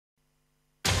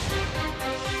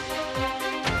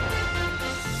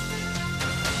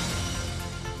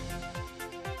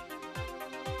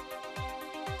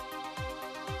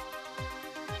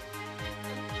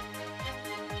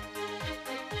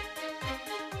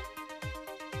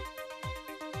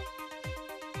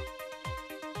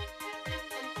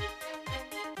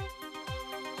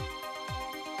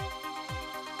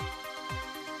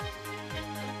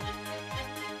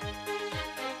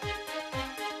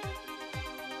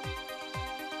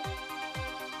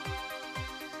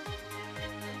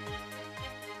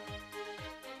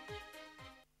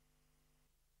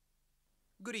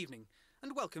Good evening,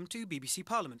 and welcome to BBC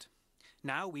Parliament.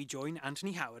 Now we join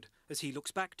Anthony Howard as he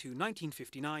looks back to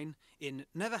 1959 in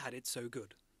Never Had It So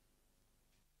Good.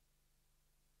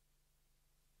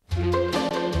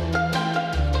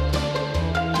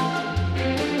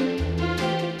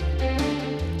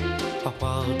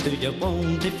 What do you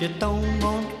want if you don't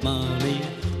want money?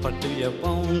 What do you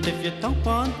want if you don't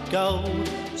want gold?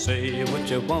 Say what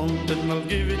you want and I'll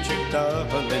give it you,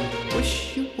 darling.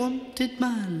 Wish you wanted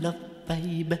my love,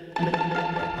 baby.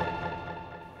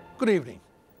 Good evening.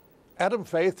 Adam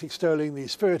Faith extolling the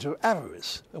spirit of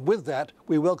avarice, and with that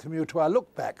we welcome you to our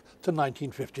look back to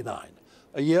 1959,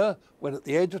 a year when at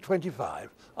the age of 25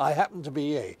 I happened to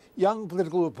be a young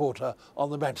political reporter on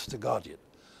the Manchester Guardian.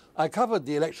 I covered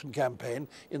the election campaign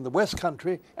in the West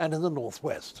Country and in the North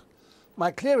West. My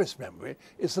clearest memory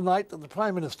is the night that the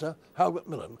Prime Minister, Herbert,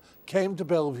 came to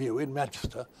Bellevue in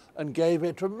Manchester and gave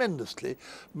a tremendously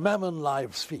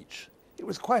Mammon-live speech. It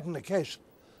was quite an occasion.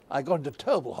 I got into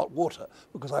terrible hot water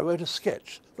because I wrote a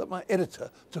sketch that my editor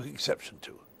took exception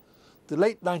to. The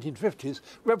late 1950s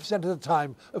represented a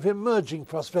time of emerging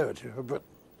prosperity for Britain.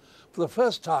 For the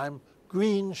first time,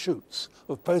 green shoots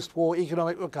of post-war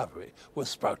economic recovery were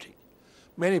sprouting.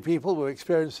 Many people were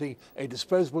experiencing a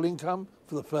disposable income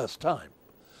for the first time.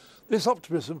 This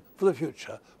optimism for the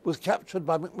future was captured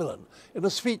by Macmillan in a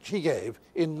speech he gave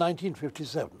in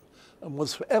 1957 and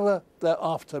was forever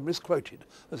thereafter misquoted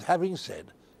as having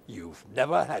said, "You've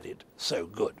never had it so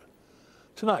good."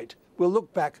 Tonight, we'll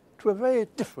look back to a very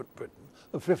different Britain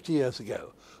of 50 years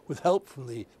ago with help from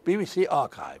the BBC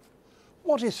archive.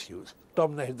 What issues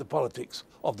dominated the politics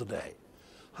of the day?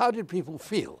 How did people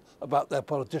feel about their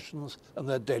politicians and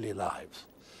their daily lives?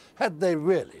 Had they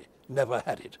really never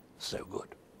had it so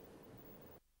good?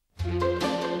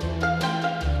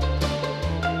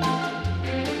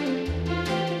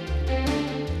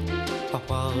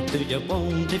 What do you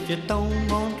want if you don't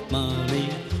want money?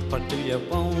 What do you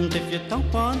want if you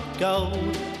don't want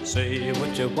gold? Say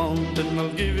what you want and I'll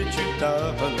give it you,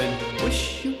 darling.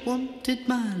 Wish you wanted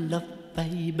my love,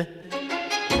 baby.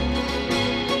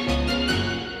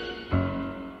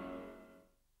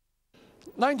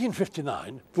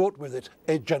 "1959 brought with it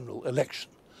a general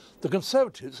election. The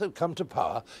Conservatives had come to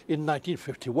power in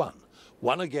 1951,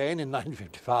 won again in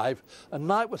 1955, and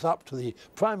now it was up to the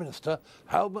Prime Minister,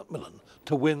 Herbert,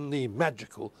 to win the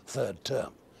magical third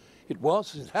term. It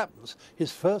was, as it happens,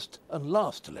 his first and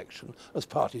last election as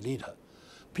party leader.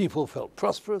 People felt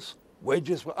prosperous,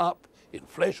 wages were up,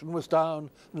 inflation was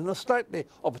down, and in a slightly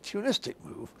opportunistic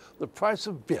move, the price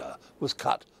of beer was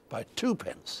cut by 2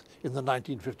 pence in the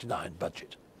 1959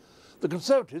 budget. The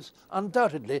Conservatives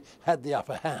undoubtedly had the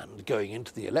upper hand going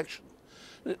into the election.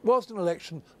 It was an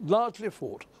election largely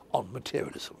fought on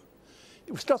materialism.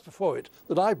 It was just before it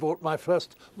that I bought my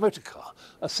first motor car,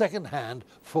 a second-hand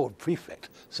Ford Prefect,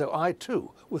 so I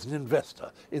too was an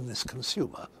investor in this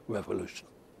consumer revolution.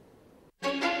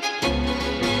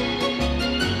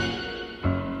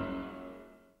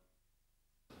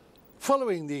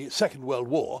 Following the Second World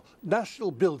War,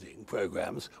 national building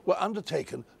programmes were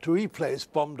undertaken to replace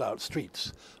bombed-out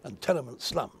streets and tenement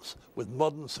slums with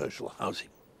modern social housing.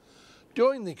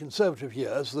 During the Conservative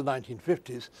years of the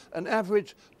 1950s, an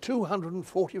average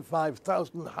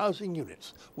 245,000 housing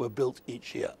units were built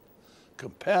each year.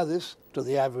 Compare this to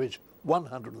the average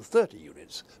 130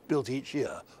 units built each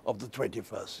year of the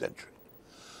 21st century.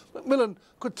 Macmillan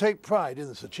could take pride in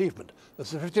this achievement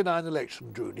as the 59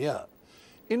 election drew near.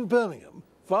 In Birmingham,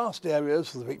 vast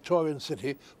areas of the Victorian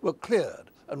city were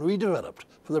cleared and redeveloped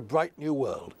for the bright new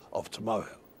world of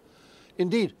tomorrow.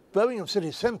 Indeed, Birmingham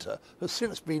city centre has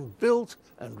since been built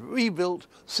and rebuilt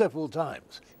several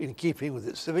times in keeping with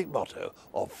its civic motto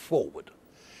of forward.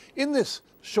 In this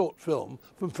short film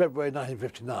from February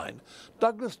 1959,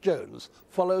 Douglas Jones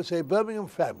follows a Birmingham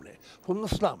family from the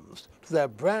slums to their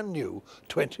brand new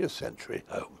 20th century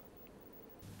home.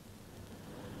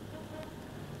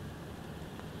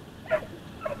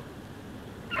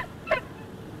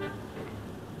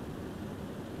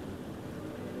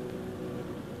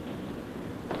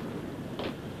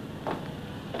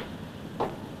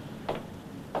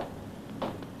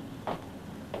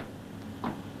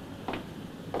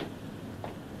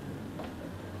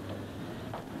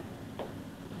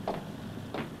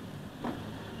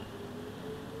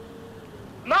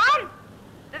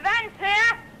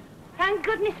 Thank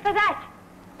goodness for that.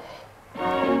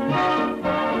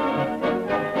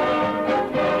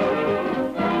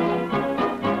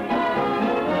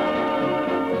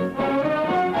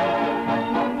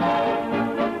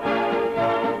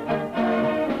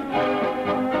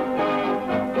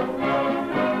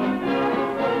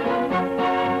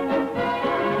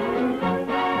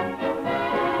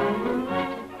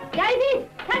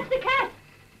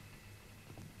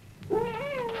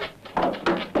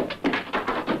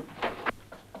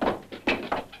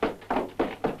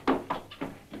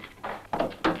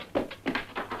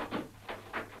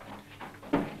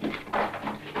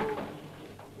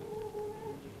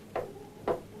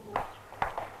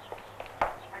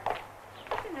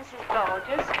 Mrs.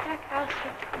 Bolger's.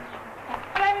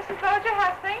 Hello, Mrs. Bolger.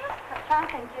 How's things? Fine,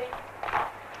 thank you.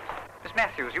 Miss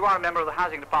Matthews, you are a member of the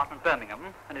Housing Department,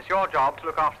 Birmingham, and it's your job to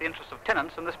look after the interests of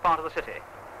tenants in this part of the city.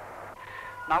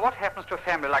 Now, what happens to a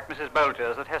family like Mrs.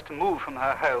 Bolger's that has to move from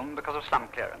her home because of slum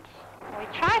clearance? We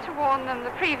tried to warn them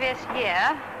the previous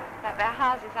year that their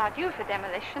houses are due for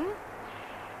demolition.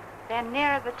 Then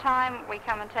nearer the time, we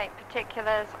come and take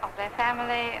particulars of their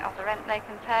family, of the rent they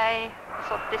can pay, the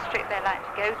sort of district they like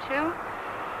to go to,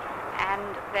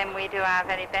 and then we do our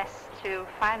very best to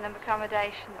find them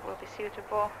accommodation that will be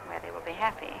suitable, where they will be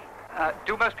happy.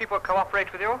 Do most people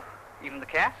cooperate with you? Even the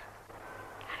cat?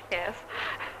 Yes.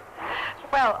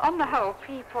 Well, on the whole,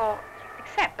 people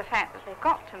accept the fact that they've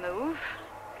got to move.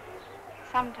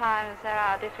 Sometimes there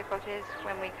are difficulties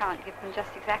when we can't give them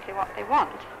just exactly what they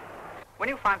want. When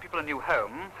you find people a new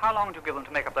home, how long do you give them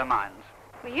to make up their minds?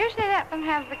 We usually let them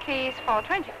have the keys for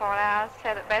 24 hours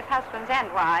so that both husbands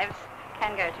and wives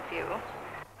can go to view.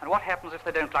 And what happens if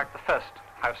they don't like the first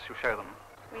house you show them?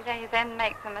 We then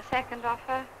make them a second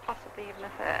offer, possibly even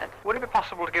a third. Would it be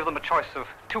possible to give them a choice of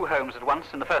 2 homes at once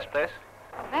in the first place?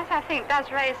 Well, that, I think, does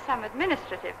raise some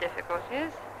administrative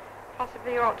difficulties.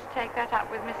 Possibly you ought to take that up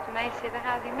with Mr. Macy, the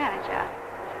housing manager.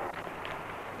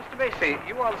 Mr. Macy,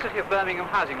 you are the City of Birmingham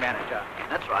housing manager.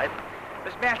 That's right.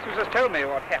 Miss Matthews has told me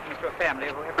what happens to a family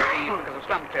who have to leave because of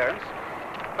slum clearance.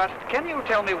 But can you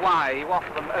tell me why you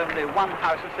offer them only 1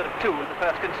 house instead of 2 in the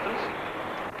first instance?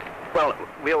 Well,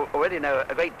 we already know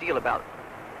a great deal about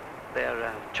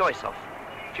their choice of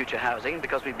future housing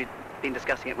because we've been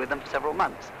discussing it with them for several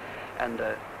months. And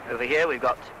over here we've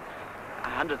got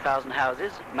 100,000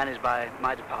 houses managed by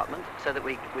my department so that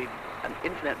we've an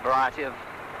infinite variety of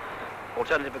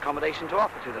alternative accommodation to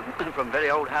offer to them, from very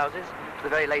old houses to the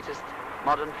very latest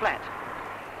modern flat.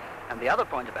 And the other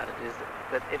point about it is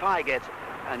that if I get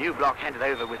a new block handed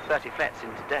over with 30 flats in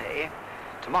today,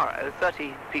 tomorrow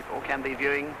 30 people can be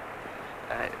viewing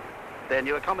their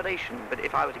new accommodation. But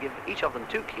if I were to give each of them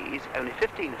 2 keys, only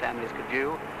 15 families could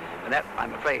view, and that,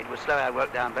 I'm afraid, would slow our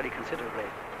work down very considerably.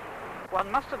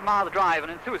 One must admire the drive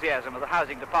and enthusiasm of the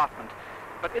housing department.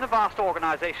 But in a vast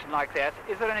organisation like that,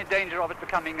 is there any danger of it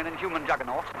becoming an inhuman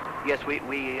juggernaut? Yes,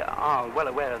 we are well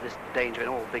aware of this danger in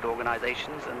all big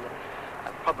organisations, and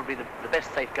probably the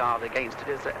best safeguard against it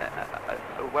is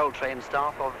a well-trained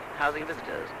staff of housing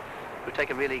visitors who take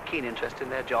a really keen interest in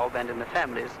their job and in the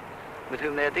families with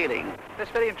whom they're dealing. That's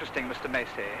very interesting, Mr.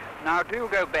 Macy. Now, do you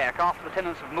go back after the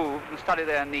tenants have moved and study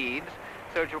their needs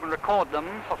so that you can record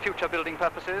them for future building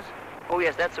purposes? Oh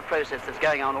yes, that's a process that's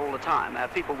going on all the time.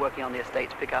 People working on the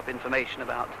estates pick up information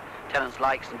about tenants'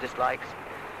 likes and dislikes,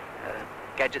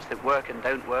 gadgets that work and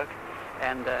don't work,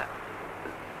 and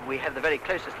we have the very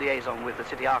closest liaison with the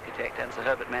city architect and Sir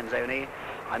Herbert Manzoni.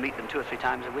 I meet them 2 or 3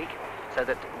 times a week, so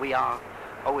that we are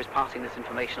always passing this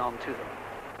information on to them.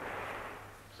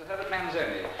 Sir Herbert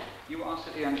Manzoni, you are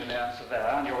city engineer and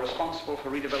surveyor, and you're responsible for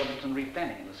redevelopment and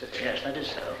replanning in the city. Yes, that is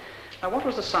so. Now, what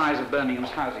was the size of Birmingham's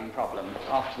housing problem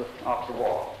after the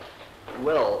war?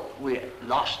 Well, we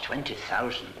lost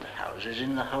 20,000 houses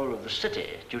in the whole of the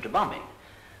city due to bombing.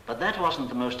 But that wasn't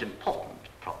the most important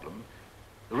problem.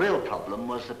 The real problem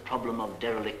was the problem of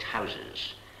derelict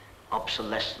houses,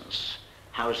 obsolescence,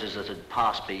 houses that had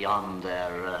passed beyond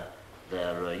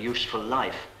their useful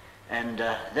life. And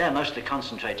they're mostly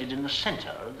concentrated in the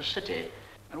centre of the city.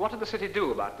 And what did the city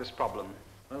do about this problem?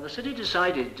 Well, the city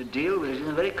decided to deal with it in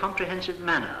a very comprehensive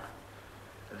manner.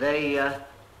 They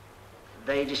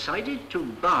decided to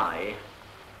buy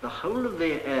the whole of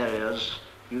the areas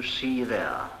you see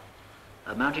there,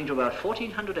 amounting to about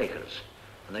 1,400 acres.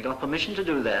 And they got permission to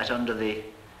do that under the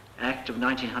Act of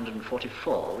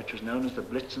 1944, which was known as the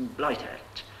Blitz and Blight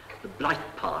Act. The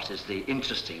blight part is the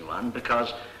interesting one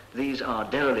because these are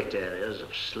derelict areas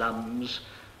of slums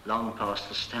long past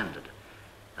the standard.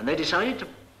 And they decided to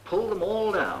pull them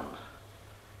all down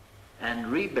and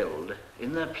rebuild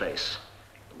in their place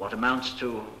what amounts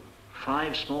to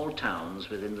 5 small towns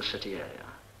within the city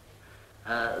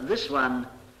area. This one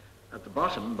at the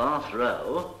bottom, Bath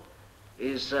Row,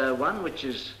 is one which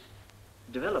is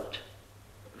developed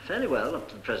fairly well up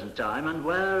to the present time and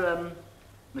where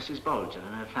Mrs. Bolger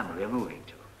and her family are moving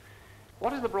to.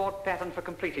 What is the broad pattern for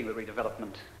completing the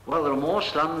redevelopment? Well, there are more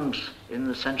slums in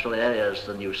the central areas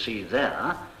than you see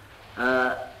there.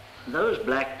 Those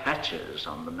black patches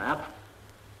on the map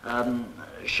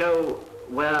show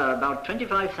where about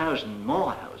 25,000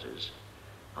 more houses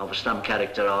of a slum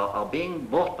character are being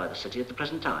bought by the city at the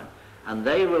present time. And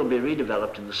they will be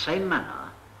redeveloped in the same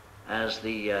manner as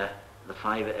the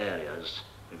 5 areas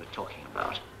we were talking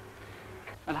about.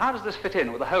 And how does this fit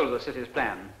in with the whole of the city's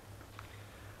plan?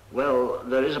 Well,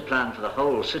 there is a plan for the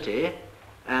whole city,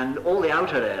 and all the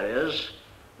outer areas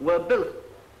were built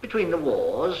between the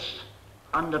wars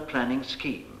under planning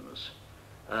schemes.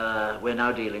 We're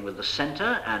now dealing with the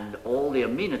centre, and all the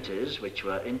amenities which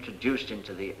were introduced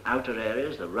into the outer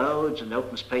areas, the roads and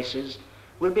open spaces,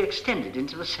 will be extended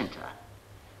into the centre.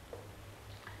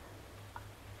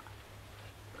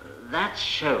 That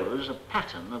shows a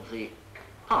pattern of the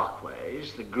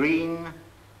parkways, the green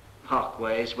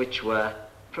parkways which were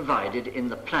provided in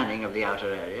the planning of the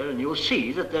outer area, and you'll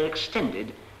see that they're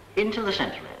extended into the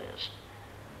central areas.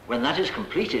 When that is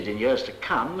completed in years to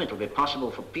come, it'll be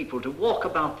possible for people to walk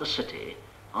about the city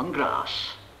on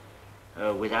grass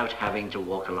without having to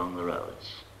walk along the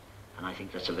roads. And I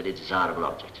think that's a very desirable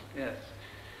object. Yes.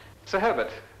 Sir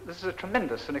Herbert, this is a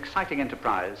tremendous and exciting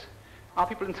enterprise. Are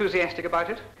people enthusiastic about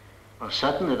it? Well,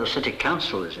 certainly the City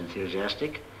Council is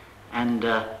enthusiastic, and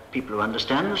people who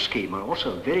understand the scheme are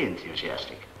also very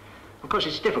enthusiastic. Of course,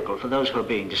 it's difficult for those who are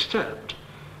being disturbed,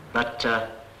 but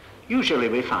usually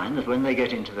we find that when they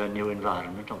get into their new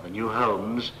environment or the new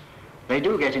homes, they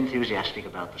do get enthusiastic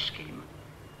about the scheme.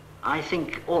 I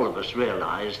think all of us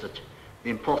realize that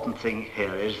the important thing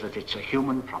here is that it's a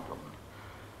human problem.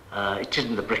 It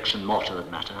isn't the bricks and mortar that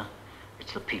matter,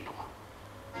 it's the people.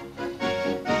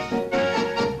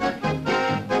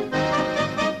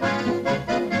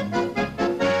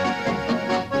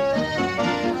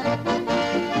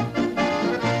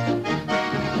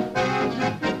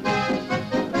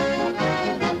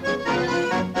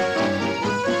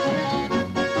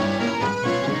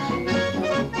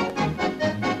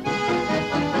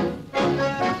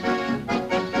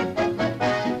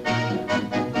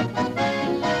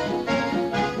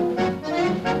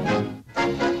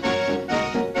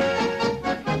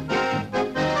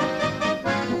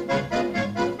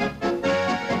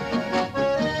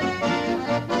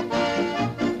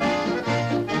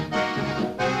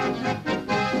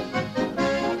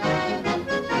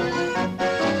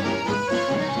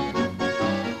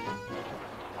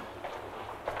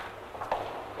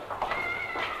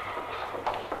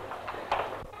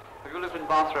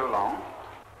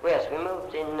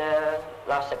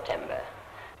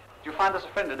 Do you find this a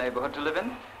friendly neighbourhood to live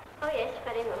in? Oh, yes,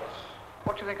 very much.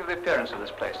 What do you think of the appearance of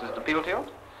this place? Does it appeal to you?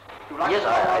 Yes,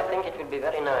 I think it will be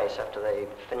very nice after they've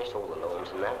finished all the lawns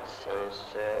and that.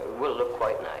 It will look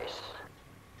quite nice.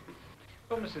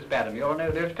 Well, Mrs. Badham, you're an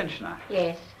old-age pensioner.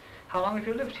 Yes. How long have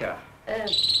you lived here?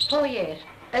 4 years.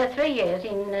 3 years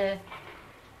in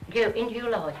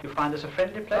July. You find this a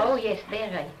friendly place? Oh, yes,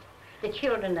 very. The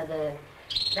children are there.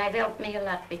 They've helped me a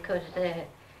lot because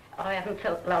I haven't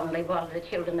felt lonely while the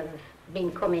children have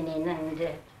been coming in,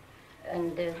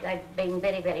 and they've been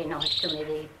very, very nice to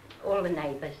me, all the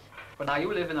neighbours. Well, now,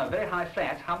 you live in a very high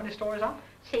flat. How many stories up?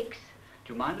 6.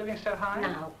 Do you mind living so high?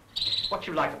 No. What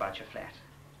do you like about your flat?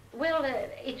 Well,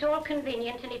 it's all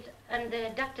convenient, and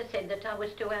the doctor said that I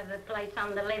was to have a place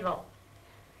on the level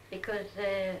because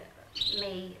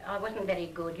I wasn't very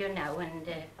good, you know, and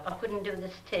I couldn't do the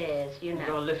stairs, you know. You've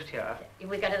got a lift here?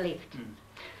 We got a lift. Mm.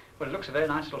 Well, it looks a very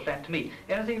nice little flat to me.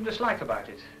 Anything you dislike about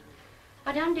it?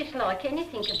 I don't dislike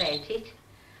anything about it.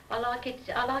 I like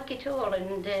it all,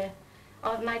 and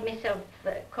I've made myself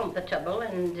comfortable,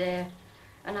 and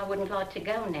I wouldn't like to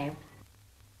go now.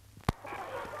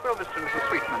 Well, Mr. and Mrs.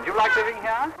 Sweetman, do you like living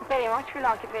here? Very much, we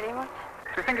like it very much.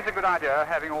 Do you think it's a good idea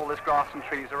having all this grass and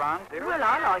trees around? Well,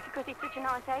 I like it because it's such a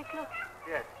nice outlook.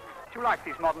 Yes. Do you like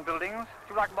these modern buildings?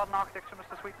 Do you like modern architecture,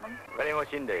 Mr. Sweetman? Very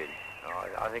much indeed.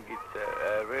 I think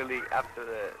it's really, after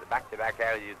the back-to-back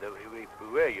houses that we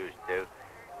were used to,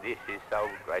 this is so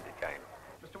great a change.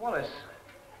 Mr. Wallace,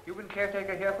 you've been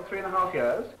caretaker here for 3.5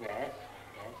 years? Yes, I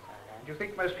have. Do you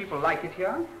think most people like it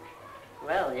here?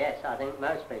 Well, yes, I think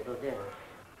most people do.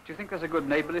 Do you think there's a good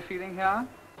neighbourly feeling here?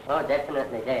 Oh,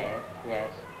 definitely there,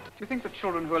 yes. Do you think the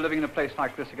children who are living in a place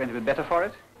like this are going to be better for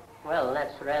it? Well,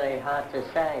 that's really hard to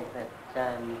say, but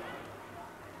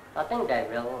I think they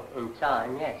will in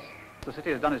time, yes. The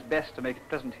city has done its best to make it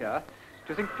pleasant here. Do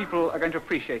you think people are going to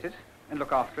appreciate it and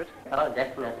look after it? Oh,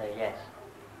 definitely, yes,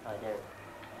 I do.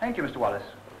 Thank you, Mr. Wallace.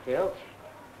 Thank you.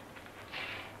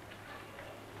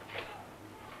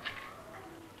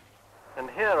 And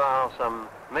here are some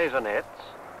maisonettes,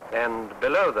 and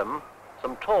below them,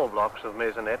 some tall blocks of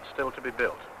maisonettes still to be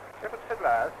built. Herbert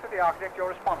Fiddler, city architect, you're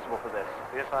responsible for this.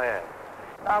 Yes, I am.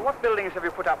 Now, what buildings have you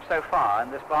put up so far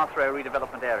in this Bath Row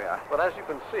redevelopment area? Well, as you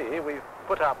can see, we've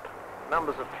put up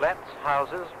numbers of flats,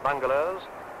 houses, bungalows,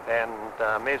 and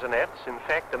maisonettes. In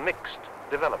fact, a mixed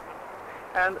development.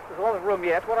 And there's a lot of room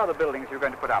yet. What other buildings are you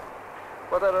going to put up?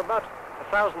 Well, there are about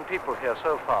 1,000 people here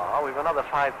so far. We've another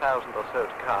 5,000 or so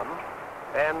to come.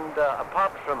 And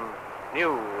apart from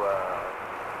new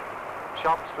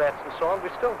shops, flats and so on,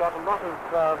 we've still got a lot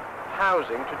of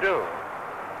housing to do.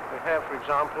 We have, for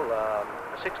example, a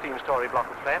 16-storey block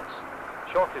of flats,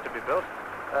 shortly to be built,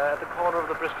 at the corner of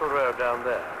the Bristol Road down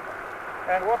there.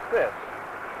 And what's this?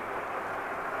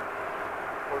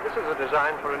 Well, this is a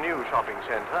design for a new shopping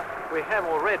centre. We have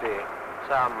already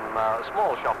some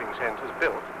small shopping centres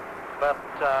built, but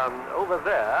over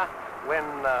there, when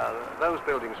those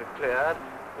buildings are cleared,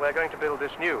 we're going to build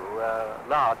this new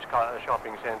large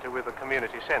shopping centre with a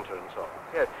community centre and so on.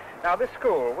 Yes. Now, this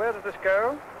school, where does this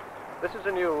go? This is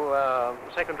a new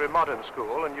secondary modern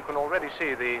school, and you can already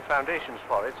see the foundations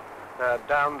for it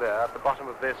down there at the bottom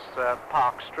of this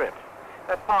park strip.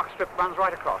 That park strip runs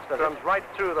right across, does it? Runs right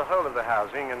through the whole of the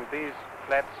housing, and these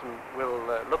flats will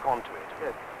look onto it.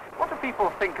 Yes. What do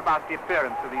people think about the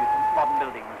appearance of these modern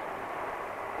buildings?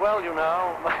 Well, you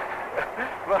know,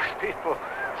 most people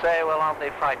say, well, aren't they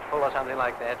frightful or something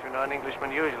like that. You know, an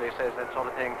Englishman usually says that sort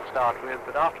of thing to start with,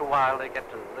 but after a while I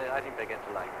think they get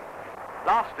to like it.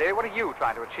 Lastly, what are you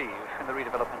trying to achieve in the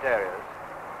redevelopment areas?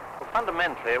 Well,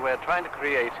 fundamentally, we're trying to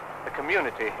create a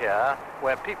community here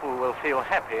where people will feel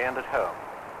happy and at home.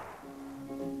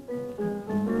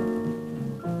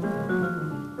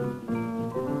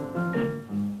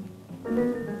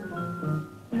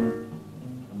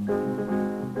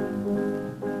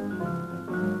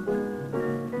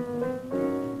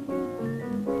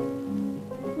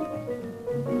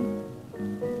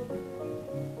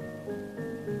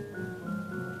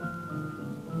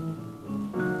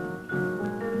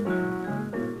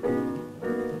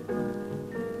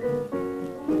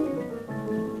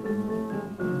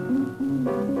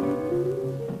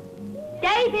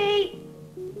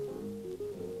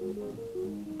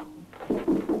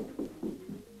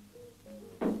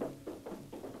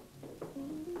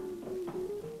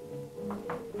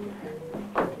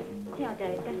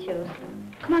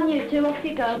 Come on, you two, off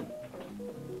you go.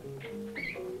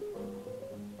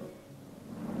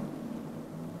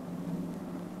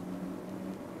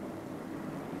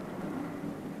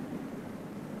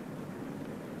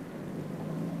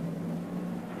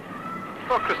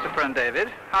 Well, Christopher and David,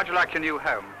 how'd you like your new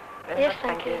home? Yes,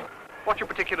 thank you. What do you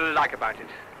particularly like about it?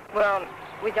 Well,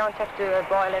 we don't have to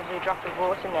boil every drop of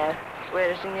water now,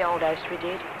 whereas in the old house we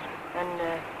did.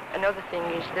 And another thing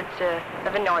is that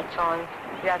of a night time,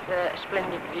 we have a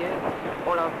splendid view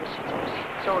all over the city.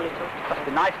 It's all lit up. Must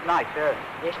be nice at night, sir.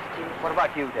 Yes, it is. What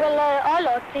about you, David? Well, I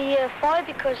like the fire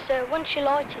because once you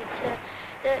light it,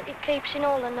 it keeps in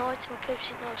all the night and keeps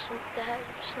it nice and the house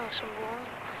nice and warm.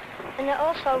 And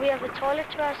also we have a toilet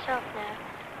to ourselves now,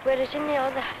 whereas in the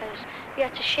other house we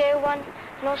had to share one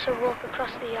and also walk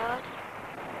across the yard.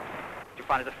 Did you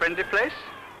find it a friendly place?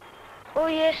 Oh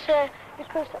yes,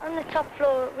 because on the top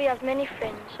floor we have many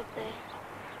friends up there.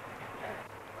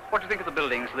 What do you think of the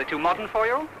buildings? Are they too modern for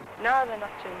you? No, they're not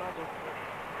too modern.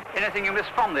 Anything you miss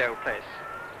from the old place?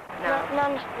 No.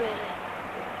 None really.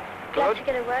 Glad to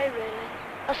get away, really.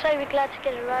 I'll say we're glad to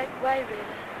get away, really.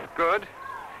 Good.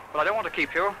 Well, I don't want to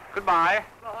keep you. Goodbye.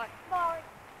 Bye. Bye.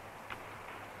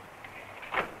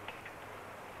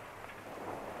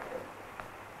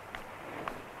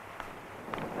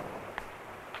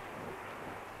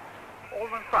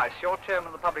 Alderman Price, you're chairman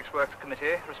of the Public Works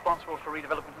Committee, responsible for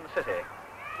redevelopment in the city.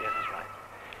 Yes, that's right.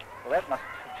 Well, that must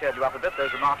have cheered you up a bit,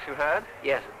 those remarks you heard.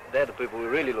 Yes, they're the people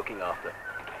we're really looking after.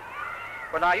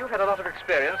 Well, now, you've had a lot of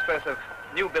experience, both of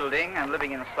new building and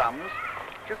living in slums.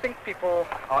 Do you think people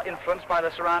are influenced by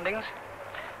their surroundings?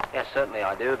 Yes, certainly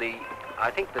I do. I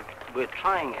think that we're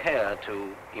trying here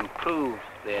to improve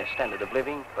their standard of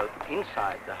living, both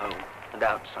inside the home and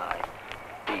outside.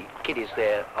 The kiddies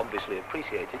there obviously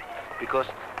appreciate it because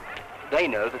they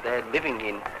know that they're living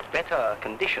in better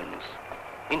conditions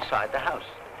inside the house.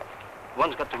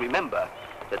 One's got to remember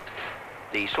that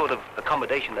the sort of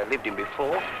accommodation they lived in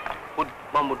before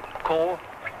one would call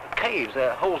caves,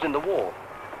 holes in the wall.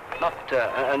 Not,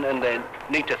 and they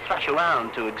need to thrash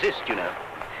around to exist, you know.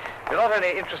 You're not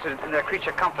only interested in their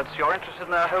creature comforts, you're interested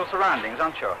in their whole surroundings,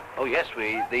 aren't you? Oh, yes,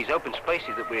 these open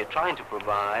spaces that we're trying to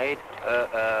provide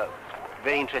are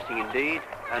very interesting indeed.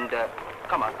 And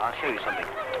come on, I'll show you something.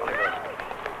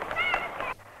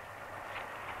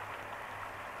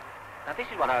 Now, this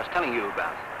is what I was telling you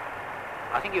about.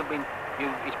 I think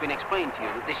it's been explained to you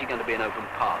that this is going to be an open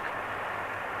park.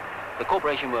 The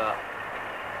corporation were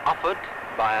offered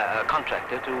by a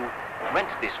contractor to rent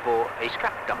this for a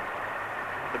scrap dump.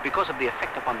 But because of the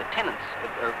effect upon the tenants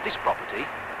of this property,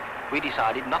 we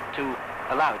decided not to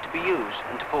allow it to be used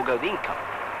and to forego the income.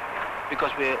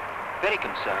 Because we're very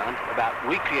concerned about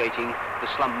recreating the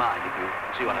slum mind, if you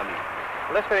see what I mean.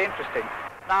 Well, that's very interesting.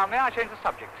 Now, may I change the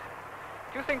subject?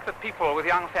 Do you think that people with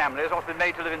young families ought to be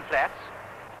made to live in flats?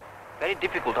 Very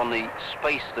difficult on the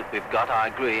space that we've got, I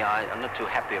agree. I'm not too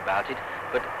happy about it.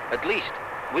 But at least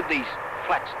with these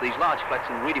flats, these large flats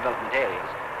in redevelopment areas,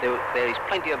 there is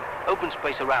plenty of open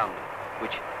space around them,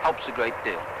 which helps a great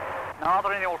deal. Now, are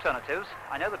there any alternatives?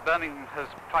 I know that Birmingham has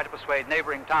tried to persuade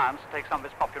neighbouring towns to take some of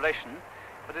its population,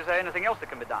 but is there anything else that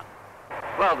can be done?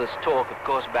 Well, there's talk, of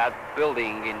course, about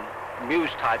building in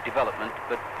Mews-type development,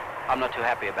 but I'm not too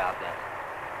happy about that.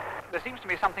 There seems to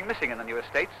be something missing in the new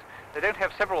estates. They don't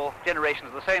have several generations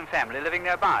of the same family living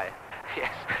nearby.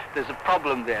 Yes, there's a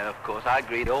problem there, of course. I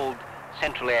agree. The old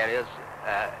central areas,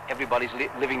 everybody's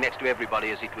living next to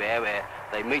everybody, as it were, where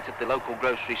they meet at the local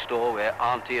grocery store, where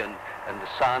auntie and the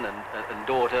son and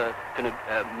daughter can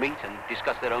meet and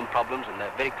discuss their own problems, and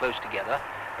they're very close together.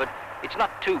 But it's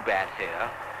not too bad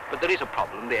here, but there is a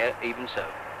problem there, even so.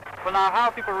 Well, now, how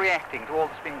are people reacting to all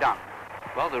that's being done?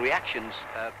 Well, the reaction's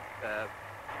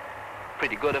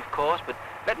pretty good, of course, but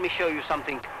let me show you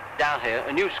something down here,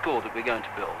 a new school that we're going to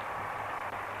build.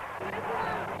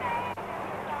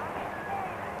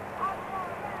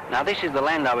 Now, this is the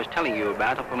land I was telling you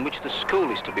about upon which the school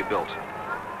is to be built.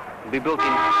 It will be built in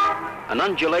an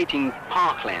undulating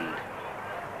parkland.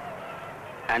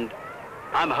 And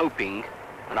I'm hoping,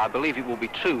 and I believe it will be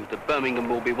true, that Birmingham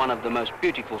will be one of the most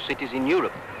beautiful cities in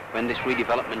Europe when this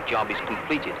redevelopment job is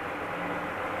completed.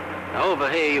 Now, over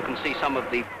here you can see some of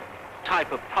the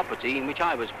type of property in which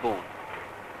I was born.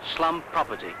 Slum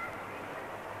property.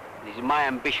 It is my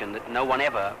ambition that no one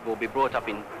ever will be brought up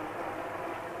in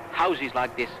houses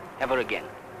like this ever again.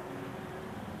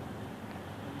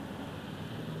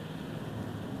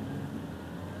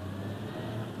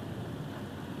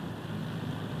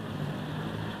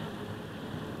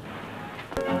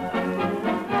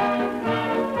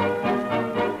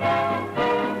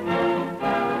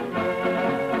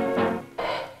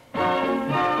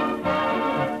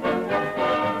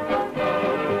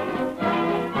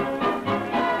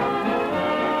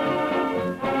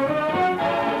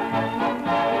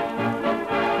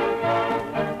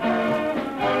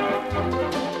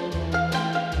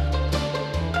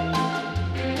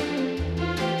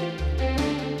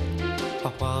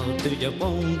 What do you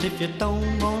want if you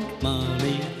don't want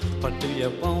money? What do you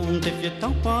want if you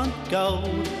don't want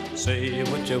gold? Say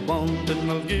what you want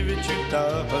and I'll give it you,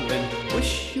 darling.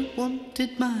 Wish you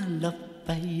wanted my love,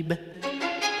 baby.